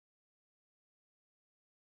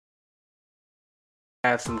I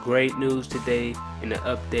have some great news today in an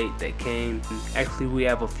update that came. Actually, we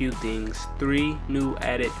have a few things. 3 new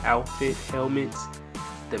added outfit helmets.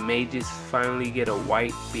 The mages finally get a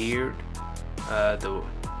white beard. The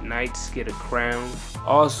knights get a crown.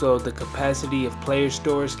 Also, the capacity of player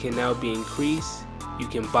stores can now be increased. You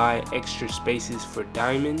can buy extra spaces for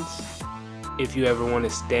diamonds. If you ever want to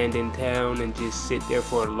stand in town and just sit there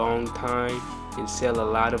for a long time and sell a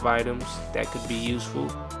lot of items, that could be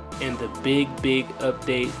useful. And the big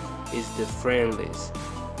update is the friend list.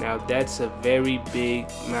 Now that's a very big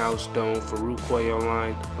milestone for Rucoy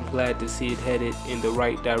Online. I'm glad to see it headed in the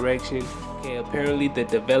right direction. Okay, apparently the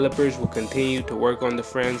developers will continue to work on the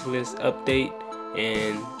friends list update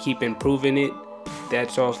and keep improving it.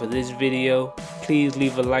 That's all for this video. Please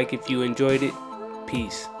leave a like if you enjoyed it.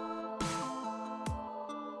 Peace.